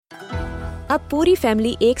अब पूरी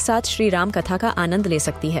फैमिली एक साथ श्री राम कथा का आनंद ले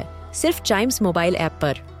सकती है सिर्फ चाइम्स मोबाइल ऐप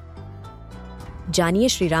पर। जानिए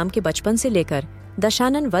श्री राम के बचपन से लेकर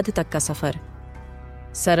दशानन वध तक का सफर।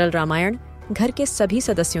 सरल रामायण घर के सभी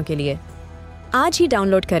सदस्यों के लिए। आज ही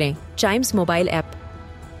डाउनलोड करें चाइम्स मोबाइल ऐप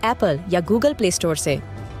एप्पल या गूगल प्ले स्टोर से।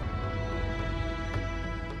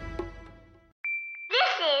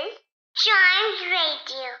 This is Chimes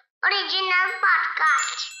Radio original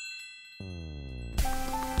podcast.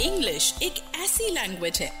 English एक ऐसी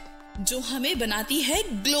लैंग्वेज है जो हमें बनाती है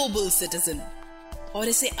ग्लोबल सिटीजन और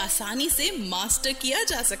इसे आसानी से मास्टर किया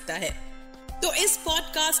जा सकता है। तो इस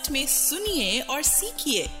पॉडकास्ट में सुनिए और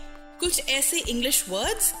सीखिए कुछ ऐसे इंग्लिश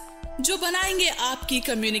वर्ड्स जो बनाएंगे आपकी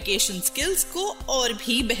कम्युनिकेशन स्किल्स को और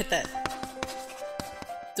भी बेहतर।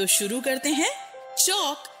 तो शुरू करते हैं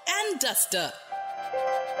chalk and duster.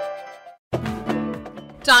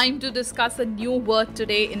 Time to discuss a new word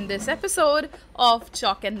today in this episode of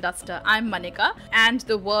Chalk and Duster. I'm Manika and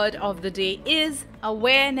the word of the day is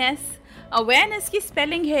awareness. Awareness की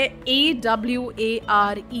spelling है A-W-A-R-E-N-E-S-S.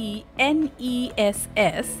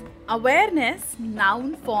 Awareness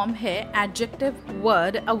noun form है adjective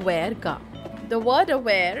word aware का. The word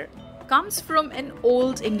aware comes from an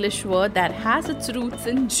old English word that has its roots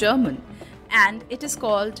in German and it is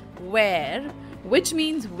called ware, which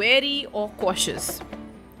means wary or cautious.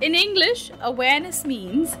 In English, awareness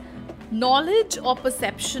means knowledge or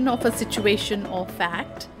perception of a situation or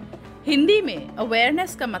fact. Hindi में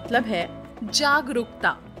awareness का मतलब है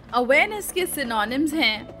जागरूकता। Awareness के synonyms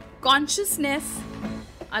हैं consciousness,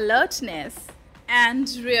 alertness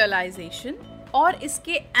and realization और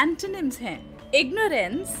इसके antonyms हैं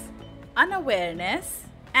ignorance, unawareness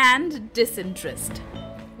and disinterest.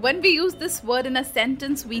 When we use this word in a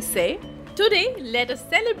sentence, we say, "Today, let us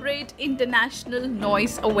celebrate International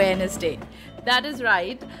Noise Awareness Day." That is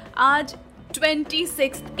right. आज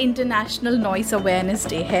 26th International Noise Awareness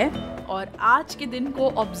Day है और आज के दिन को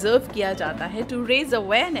observe किया जाता है to raise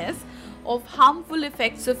awareness of harmful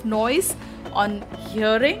effects of noise on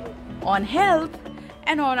hearing, on health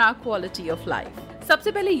and on our quality of life.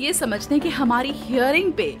 सबसे पहले ये समझते हैं कि हमारी hearing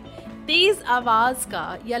पे तेज आवाज का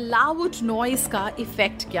या लाउड नॉइस का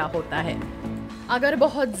इफेक्ट क्या होता है। अगर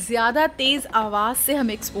बहुत ज़्यादा तेज आवाज से हम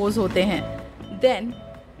एक्सपोज होते हैं then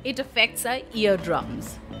it affects our eardrums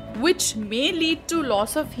which may lead to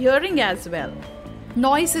loss of hearing as well.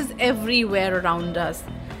 Noise is everywhere around us.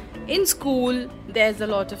 In school there's a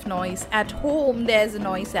lot of noise, at home there's a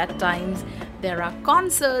noise at times, there are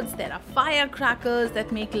concerts, there are firecrackers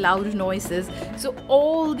that make loud noises, so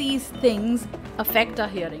all these things affect our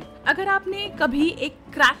hearing. अगर आपने कभी एक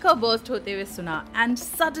cracker burst होते हुए सुना and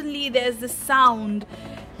suddenly there's this sound,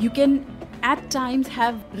 you can at times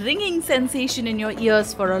have ringing sensation in your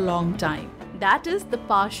ears for a long time. That is the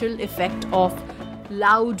partial effect of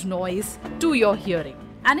loud noise to your hearing.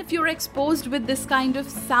 And if you're exposed with this kind of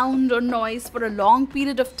sound or noise for a long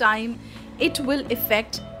period of time, it will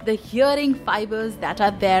affect the hearing fibers that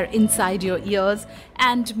are there inside your ears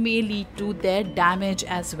and may lead to their damage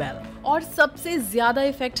as well. और सबसे ज़्यादा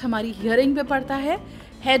effect हमारी hearing पे पड़ता है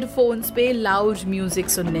headphones पे loud music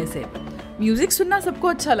सुनने से। म्यूजिक सुनना सबको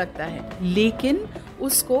अच्छा लगता है लेकिन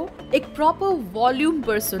उसको एक प्रॉपर वॉल्यूम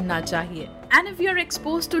पर सुनना चाहिए। And if you're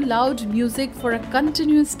exposed to loud music for a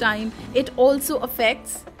continuous time, it also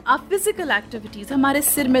affects our physical activities. हमारे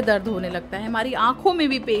सिर में दर्द होने लगता है, हमारी आंखों में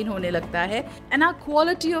भी पेन होने लगता है and our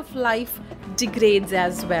quality of life degrades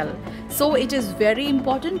as well. So it is very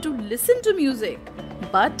important to listen to music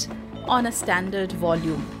but on a standard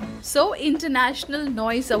volume. So International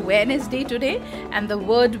Noise Awareness Day today and the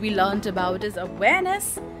word we learnt about is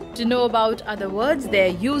awareness. To know about other words, their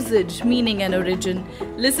usage, meaning and origin,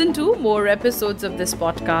 listen to more episodes of this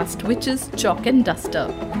podcast, which is Chalk and Duster.